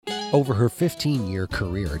Over her 15-year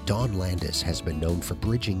career, Dawn Landis has been known for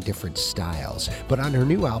bridging different styles, but on her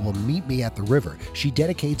new album, Meet Me at the River, she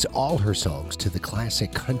dedicates all her songs to the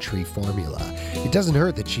classic country formula. It doesn't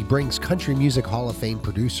hurt that she brings Country Music Hall of Fame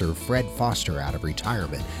producer Fred Foster out of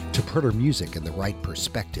retirement to put her music in the right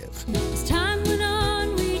perspective. As time went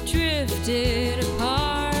on, we drifted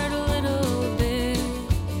apart a little bit.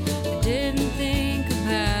 I didn't think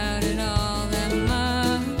about it all that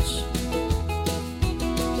much.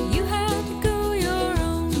 You had to go your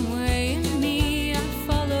own way, and me, I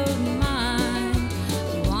followed mine.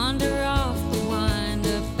 We wander off, but wind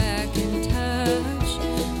up back in touch.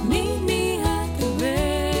 Meet me at the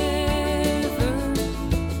river,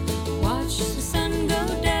 watch the sun go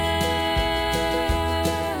down.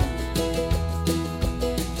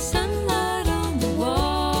 Sunlight on the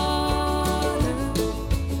water,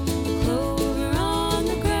 clover on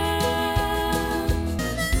the ground.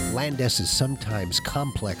 Landis's sometimes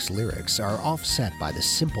complex lyrics are offset by the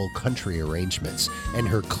simple country arrangements and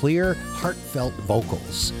her clear, heartfelt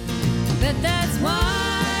vocals. Bet that's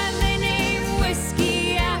why they name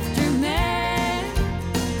whiskey after men.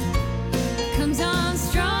 Comes on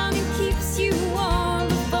strong and keeps you warm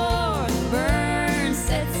before the burn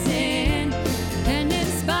sets in. And in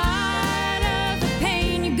spite of the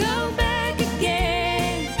pain, you go back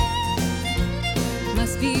again.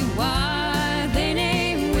 Must be why they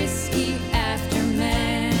name whiskey after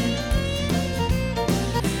men.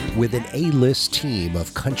 With an A-list team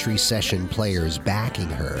of country session players backing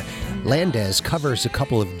her, Landis covers a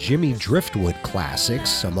couple of Jimmy Driftwood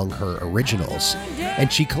classics among her originals,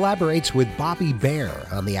 and she collaborates with Bobby Bare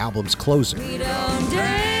on the album's closer. We don't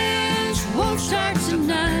dance, won't start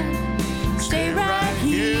tonight. Stay right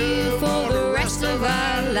here for the rest of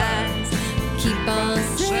our lives. Keep on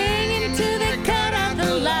singing till they cut out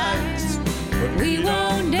the lights. But we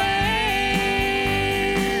won't dance.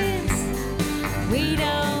 We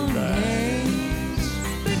don't dance.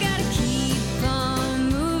 We gotta keep on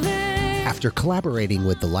moving. After collaborating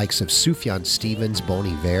with the likes of Sufjan Stevens, Bon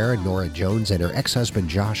Iver, Norah Jones, and her ex-husband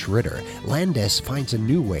Josh Ritter, Landis finds a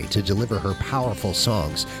new way to deliver her powerful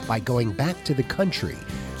songs by going back to the country.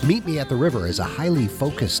 Meet Me at the River is a highly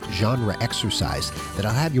focused genre exercise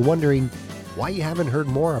that'll have you wondering why you haven't heard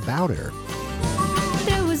more about her.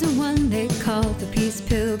 There was a one they called the Peace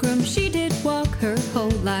Pilgrim. She did walk her whole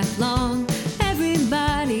life long.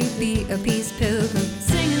 Everybody be a peace pilgrim.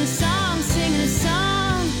 Singing a song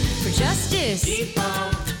for justice. Keep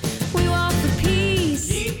on, We walk for peace.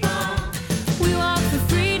 keep on, We walk for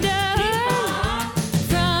freedom keep on,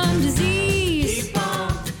 from disease. keep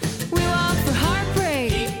on, We walk for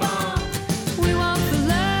heartbreak. keep on, We walk for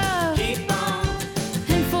love keep on,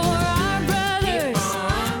 and for our brothers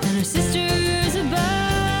and our sisters above.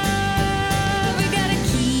 We gotta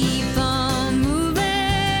keep on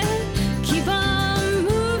moving, keep on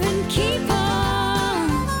moving, keep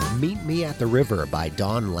on. Meet Me at the River by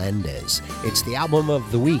Dawn Landis. It's the album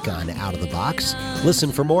of the week on Out of the Box.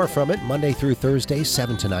 Listen for more from it Monday through Thursday,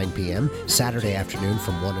 7 to 9 p.m., Saturday afternoon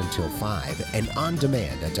from 1 until 5, and on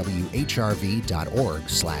demand at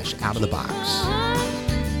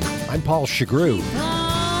whrv.org/outofthebox. I'm Paul Chagru.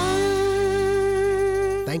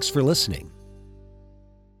 Thanks for listening.